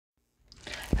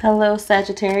Hello,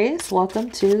 Sagittarius. Welcome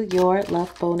to your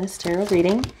love bonus tarot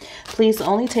reading. Please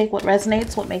only take what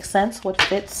resonates, what makes sense, what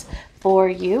fits for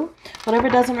you. Whatever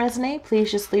doesn't resonate,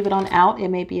 please just leave it on out. It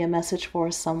may be a message for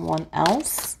someone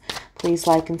else. Please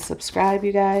like and subscribe,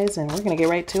 you guys, and we're going to get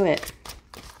right to it.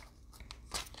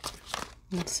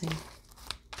 Let's see.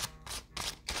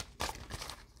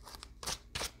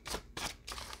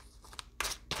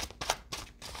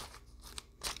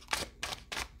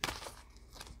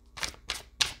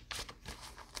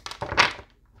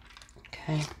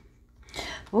 Okay.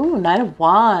 Ooh, Knight of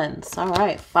Wands. All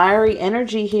right. Fiery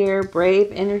energy here.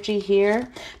 Brave energy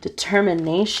here.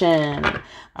 Determination.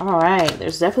 All right.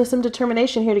 There's definitely some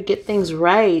determination here to get things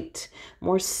right.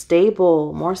 More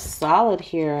stable. More solid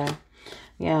here.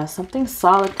 Yeah, something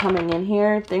solid coming in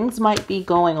here. Things might be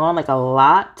going on like a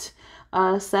lot,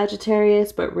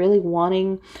 Sagittarius, but really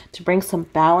wanting to bring some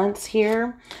balance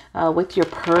here with your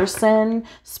person.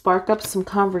 Spark up some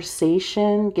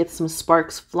conversation. Get some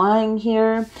sparks flying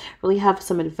here. Really have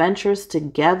some adventures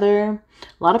together.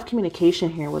 A lot of communication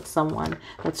here with someone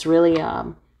that's really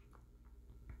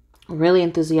really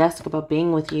enthusiastic about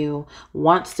being with you,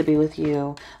 wants to be with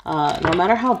you, no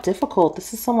matter how difficult.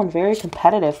 This is someone very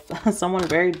competitive, someone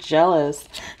very jealous.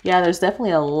 Yeah, there's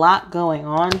definitely a lot going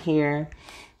on here.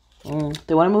 They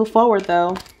want to move forward,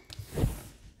 though.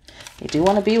 They do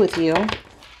want to be with you. I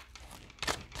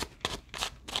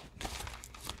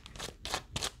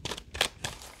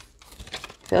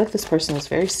feel like this person is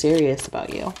very serious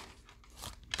about you.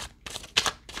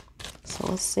 So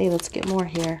let's see. Let's get more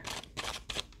here.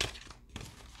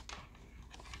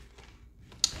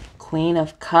 Queen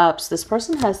of Cups. This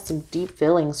person has some deep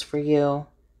feelings for you.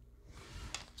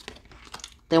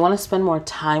 They want to spend more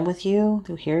time with you.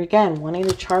 Here again, wanting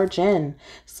to charge in.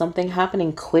 Something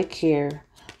happening quick here.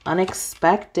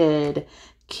 Unexpected.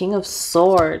 King of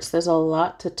Swords. There's a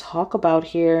lot to talk about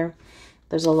here.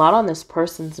 There's a lot on this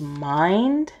person's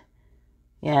mind.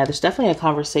 Yeah, there's definitely a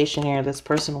conversation here this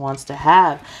person wants to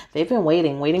have. They've been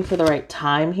waiting for the right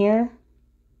time here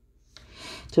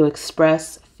to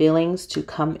express feelings, to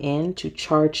come in, to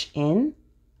charge in.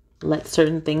 Let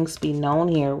certain things be known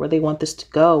here, where they want this to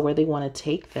go, where they want to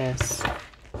take this.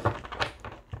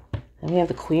 And we have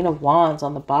the Queen of Wands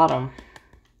on the bottom.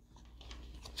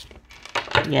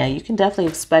 Yeah, you can definitely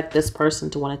expect this person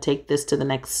to want to take this to the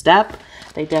next step.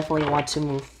 They definitely want to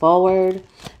move forward.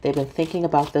 They've been thinking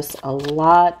about this a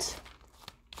lot.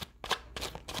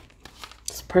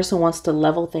 This person wants to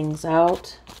level things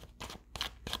out.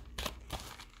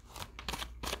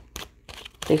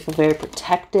 They feel very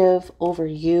protective over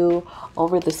you,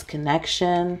 over this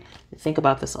connection. You think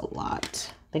about this a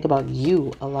lot. Think about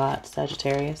you a lot,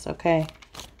 Sagittarius. Okay,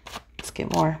 let's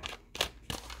get more.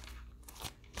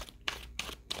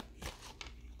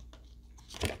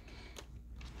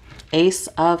 Ace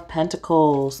of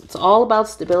Pentacles. It's all about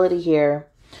stability here.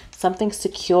 Something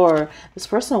secure. This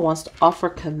person wants to offer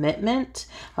commitment.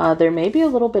 There may be a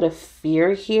little bit of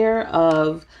fear here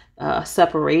of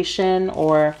separation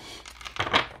or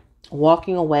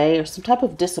walking away, or some type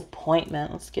of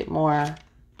disappointment. Let's get more.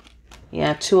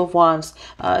 Yeah, Two of Wands.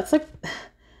 It's like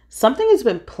something has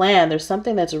been planned. There's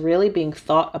something that's really being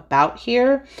thought about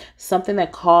here. Something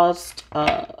that calls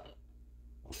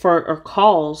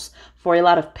for a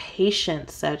lot of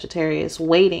patience, Sagittarius.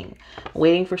 Waiting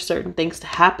for certain things to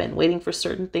happen, waiting for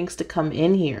certain things to come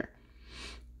in here.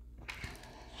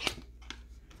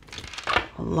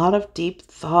 A lot of deep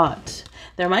thought.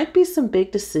 There might be some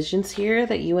big decisions here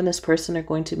that you and this person are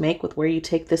going to make with where you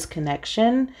take this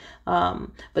connection.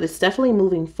 But it's definitely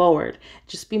moving forward.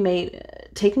 Just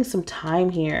taking some time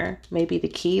here may be the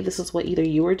key. This is what either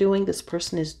you are doing, this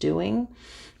person is doing.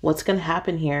 What's going to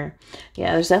happen here?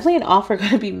 Yeah, there's definitely an offer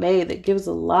going to be made that gives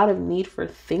a lot of need for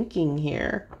thinking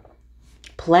here.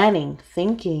 Planning,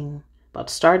 thinking about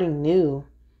starting new.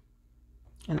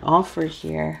 An offer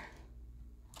here.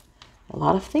 A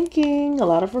lot of thinking, a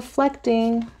lot of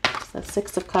reflecting. That's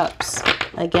Six of Cups.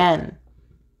 Again.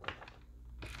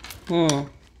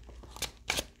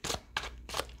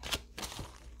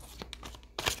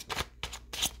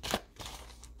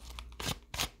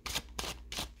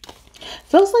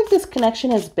 Feels like this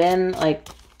connection has been like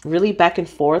really back and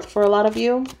forth for a lot of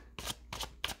you.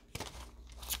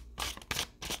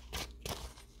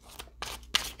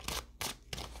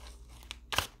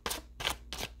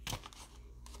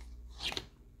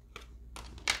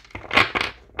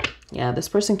 Yeah, this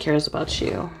person cares about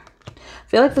you.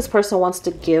 feel like this person wants to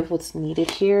give what's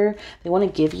needed here. They want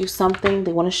to give you something.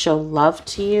 They want to show love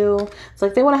to you. It's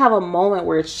like they want to have a moment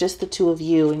where it's just the two of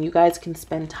you and you guys can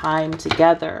spend time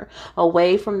together,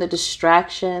 away from the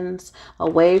distractions,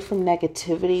 away from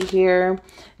negativity here.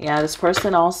 Yeah, this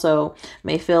person also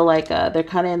may feel like they're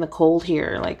kind of in the cold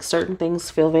here. Like certain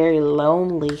things feel very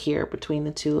lonely here between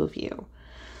the two of you.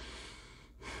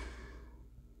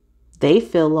 They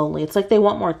feel lonely. It's like they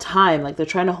want more time. Like they're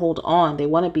trying to hold on. They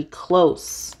want to be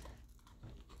close.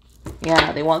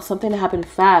 Yeah, they want something to happen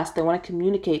fast. They want to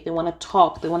communicate. They want to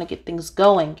talk. They want to get things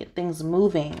going, get things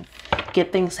moving,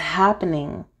 get things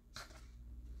happening.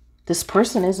 This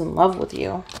person is in love with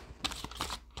you.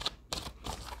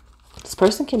 This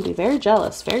person can be very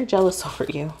jealous over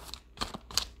you.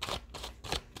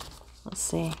 Let's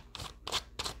see.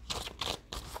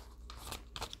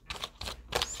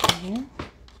 Let's see here.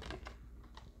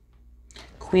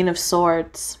 Queen of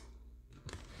Swords.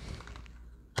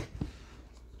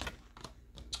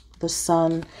 The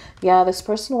Sun. Yeah, this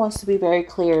person wants to be very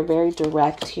clear, very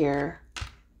direct here.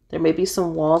 There may be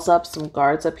some walls up, some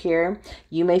guards up here.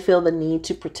 You may feel the need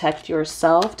to protect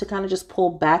yourself, to kind of just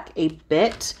pull back a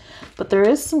bit. But there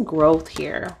is some growth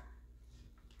here.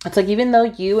 It's like even though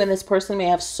you and this person may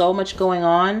have so much going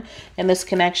on in this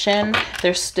connection,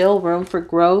 there's still room for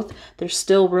growth. There's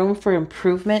still room for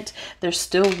improvement. There's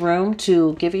still room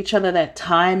to give each other that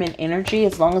time and energy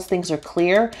as long as things are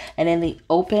clear and in the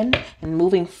open and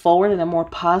moving forward in a more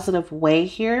positive way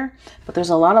here. But there's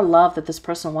a lot of love that this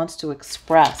person wants to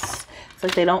express. It's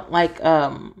like they don't like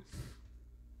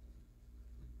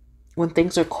when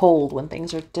things are cold, when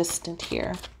things are distant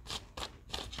here.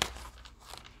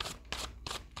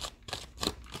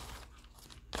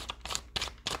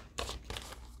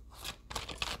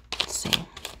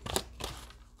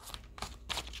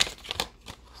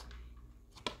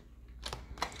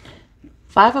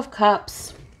 Five of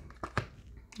Cups.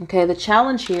 Okay, the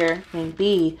challenge here may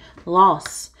be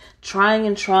loss. Trying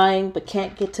and trying, but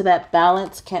can't get to that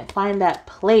balance, can't find that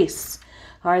place.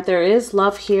 All right, there is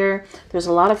love here. There's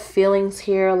a lot of feelings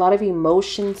here, a lot of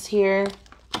emotions here.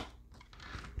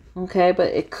 Okay, but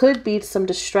it could be some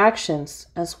distractions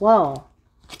as well.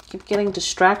 Keep getting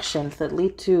distractions that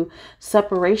lead to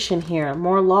separation here,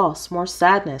 more loss, more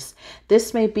sadness.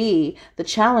 This may be the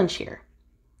challenge here,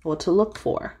 what to look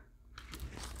for.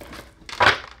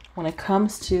 When it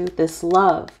comes to this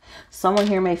love, someone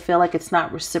here may feel like it's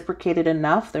not reciprocated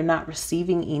enough. They're not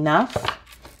receiving enough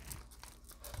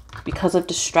because of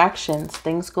distractions,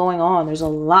 things going on. There's a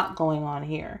lot going on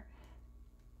here.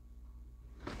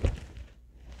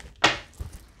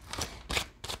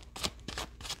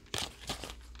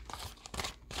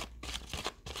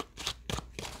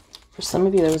 For some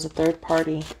of you, there was a third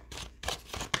party.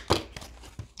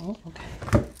 Oh, okay.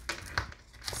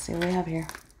 Let's see what we have here.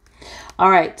 All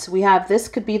right, so we have this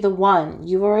could be the one.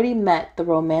 You've already met the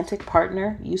romantic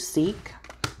partner you seek.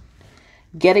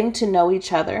 Getting to know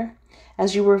each other.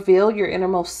 As you reveal your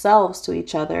innermost selves to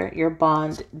each other, your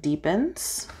bond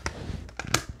deepens.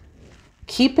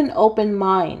 Keep an open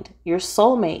mind. Your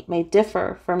soulmate may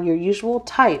differ from your usual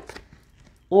type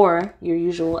or your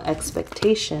usual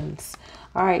expectations.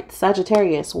 All right,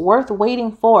 Sagittarius, worth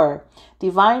waiting for.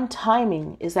 Divine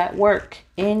timing is at work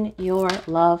in your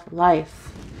love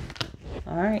life.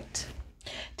 All right,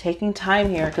 taking time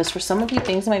here because for some of you,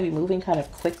 things might be moving kind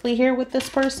of quickly here with this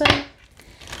person.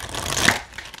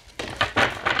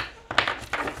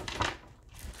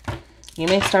 You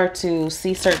may start to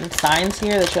see certain signs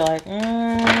here that you're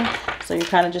like, so you're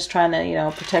kind of just trying to, you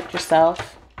know, protect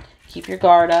yourself, keep your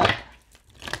guard up.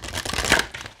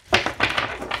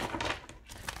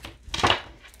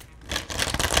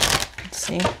 Let's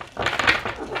see.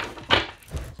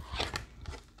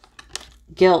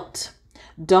 Guilt.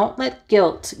 Don't let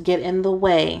guilt get in the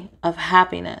way of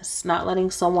happiness. Not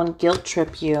letting someone guilt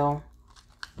trip you.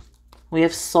 We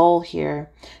have soul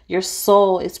here. Your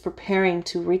soul is preparing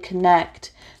to reconnect.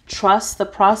 Trust the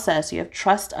process. You have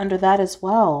trust under that as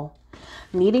well.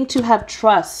 Needing to have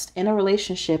trust in a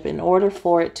relationship in order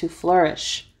for it to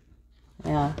flourish.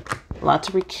 Yeah, a lot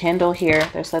to rekindle here.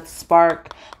 There's that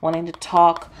spark, wanting to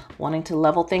talk, wanting to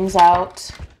level things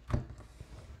out.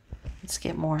 Let's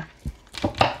get more.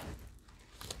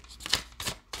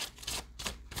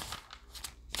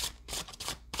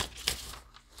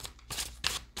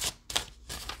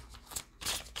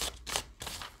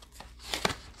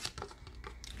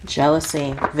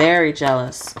 Jealousy, very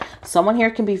jealous. Someone here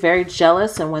can be very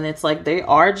jealous, and when it's like they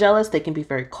are jealous, they can be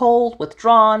very cold,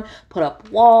 withdrawn, put up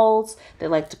walls. They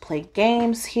like to play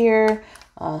games here.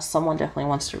 Someone definitely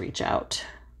wants to reach out.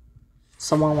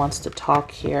 Someone wants to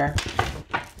talk here.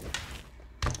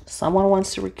 Someone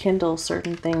wants to rekindle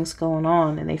certain things going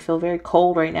on, and they feel very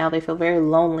cold right now. They feel very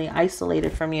lonely,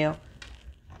 isolated from you.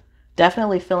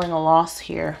 Definitely feeling a loss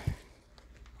here.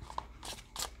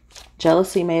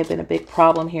 Jealousy may have been a big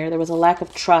problem here. There was a lack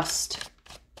of trust.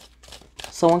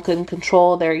 Someone couldn't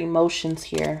control their emotions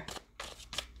here.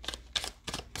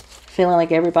 Feeling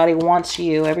like everybody wants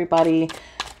you. Everybody,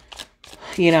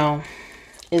 you know,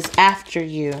 is after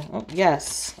you. Oh,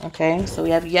 yes. Okay. So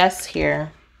we have yes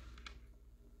here.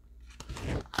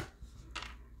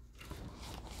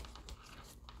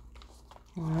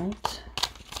 All right.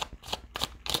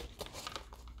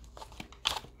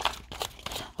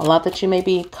 A lot that you may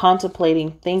be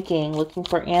contemplating, thinking, looking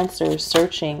for answers,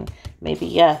 searching. Maybe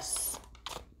yes.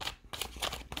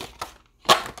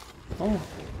 Oh,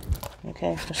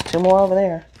 okay. There's two more over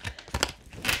there.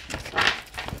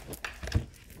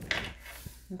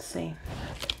 Let's see.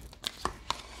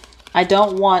 I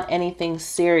don't want anything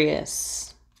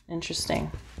serious.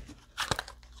 Interesting.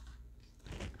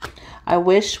 I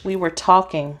wish we were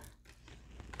talking.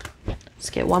 Let's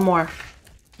get one more.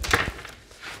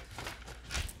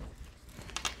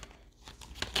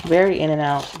 Very in and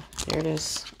out. There it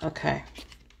is. Okay.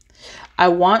 I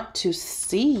want to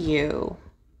see you.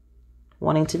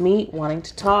 Wanting to meet, wanting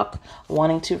to talk,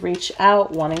 wanting to reach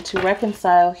out, wanting to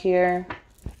reconcile here.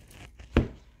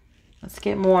 Let's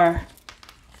get more.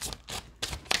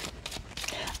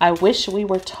 I wish we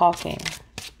were talking.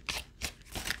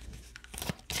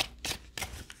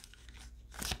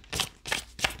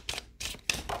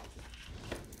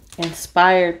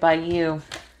 Inspired by you.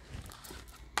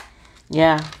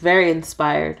 Yeah, very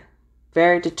inspired.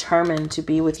 Very determined to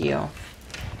be with you.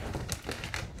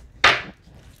 Let's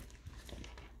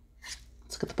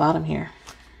look at the bottom here.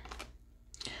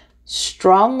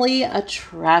 Strongly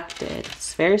attracted.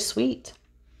 It's very sweet.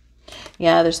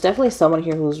 Yeah, there's definitely someone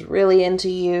here who's really into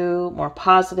you. More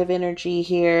positive energy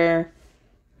here.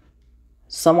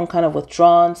 Someone kind of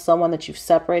withdrawn. Someone that you've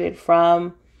separated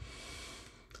from.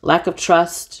 Lack of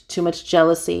trust. Too much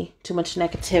jealousy. Too much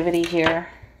negativity here.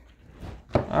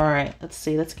 All right, let's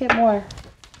see. Let's get more.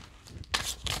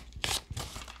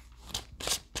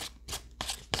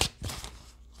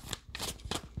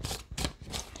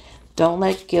 Don't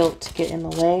let guilt get in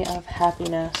the way of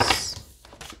happiness.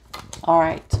 All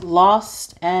right,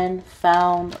 lost and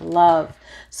found love.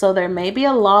 So there may be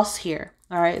a loss here.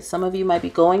 All right, some of you might be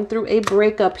going through a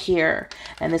breakup here.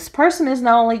 And this person is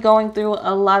not only going through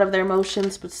a lot of their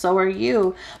emotions, but so are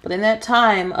you. But in that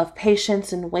time of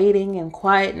patience and waiting and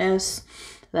quietness,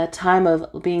 that time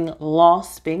of being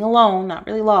lost, being alone, not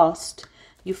really lost,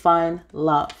 you find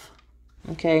love.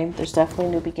 Okay, there's definitely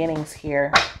new beginnings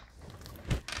here.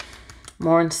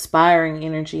 More inspiring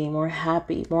energy, more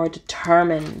happy, more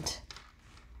determined.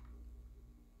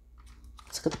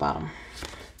 Let's look at the bottom.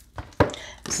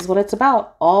 This is what it's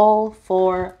about. All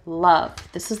for love.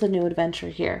 This is the new adventure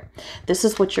here. This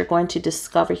is what you're going to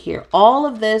discover here. All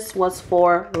of this was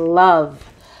for love.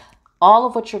 All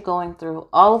of what you're going through,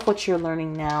 all of what you're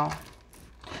learning now,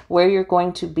 where you're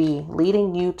going to be,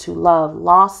 leading you to love,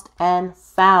 lost and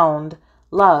found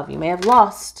love. You may have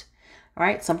lost, all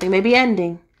right? Something may be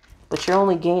ending, but you're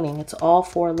only gaining. It's all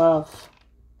for love.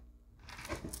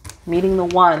 Meeting the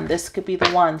one. This could be the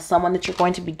one. Someone that you're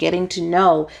going to be getting to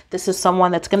know. This is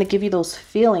someone that's going to give you those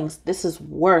feelings. This is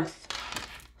worth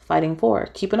fighting for.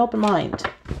 Keep an open mind.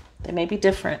 They may be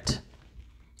different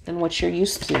than what you're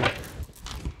used to.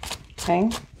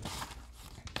 Okay.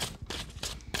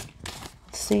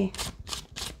 Let's see.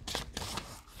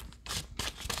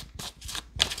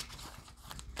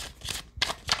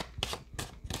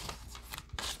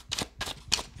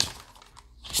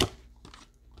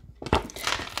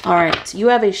 All right. You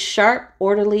have a sharp,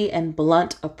 orderly, and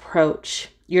blunt approach.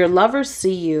 Your lovers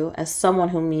see you as someone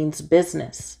who means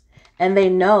business, and they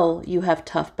know you have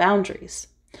tough boundaries.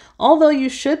 Although you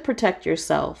should protect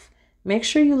yourself, make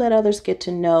sure you let others get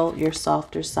to know your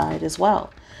softer side as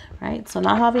well, right? So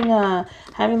not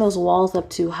having those walls up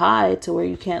too high to where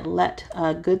you can't let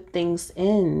good things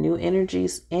in, new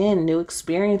energies in, new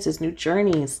experiences, new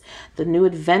journeys, the new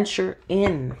adventure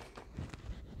in.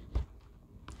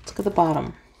 Let's look at the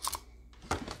bottom.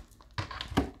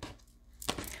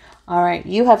 All right,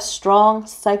 you have strong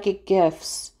psychic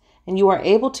gifts, and you are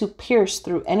able to pierce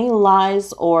through any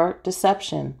lies or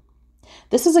deception.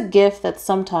 This is a gift that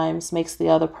sometimes makes the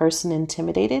other person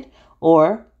intimidated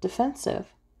or defensive.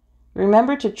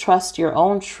 Remember to trust your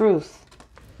own truth,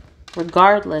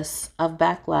 regardless of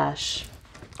backlash,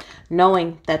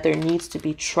 knowing that there needs to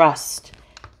be trust,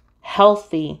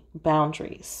 healthy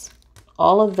boundaries.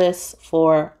 All of this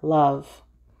for love,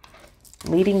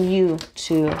 leading you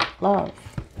to love.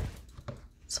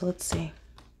 So let's see.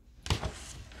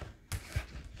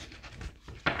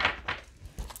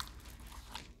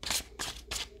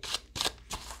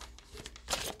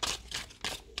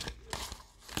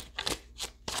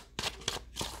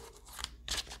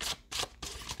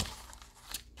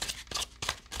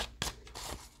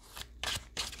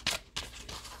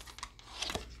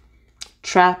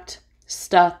 trapped,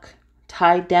 stuck,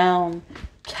 tied down,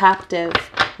 captive.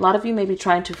 A lot of you may be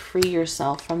trying to free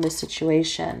yourself from this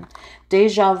situation.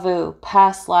 Deja vu,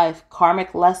 past life,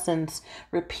 karmic lessons,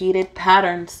 repeated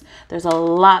patterns. There's a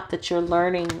lot that you're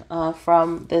learning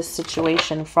from this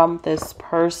situation, from this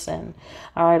person.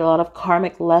 All right, a lot of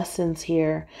karmic lessons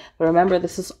here. But remember,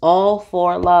 this is all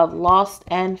for love, lost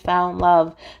and found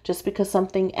love. Just because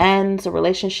something ends, a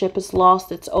relationship is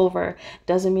lost, it's over,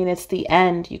 doesn't mean it's the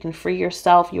end. You can free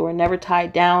yourself. You are never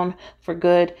tied down for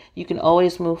good. You can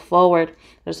always move forward.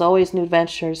 There's always new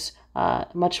ventures,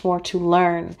 much more to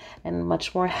learn, and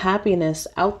much more happiness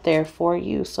out there for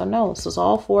you. So no, this is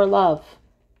all for love.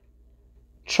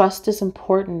 Trust is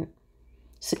important.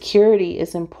 Security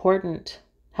is important.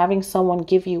 Having someone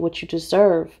give you what you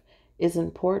deserve is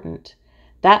important.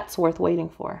 That's worth waiting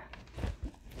for.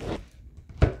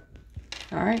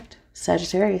 All right,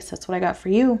 Sagittarius, that's what I got for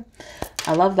you.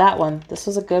 I love that one. This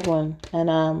was a good one.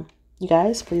 And you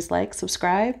guys, please like,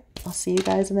 subscribe. I'll see you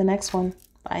guys in the next one.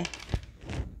 Bye.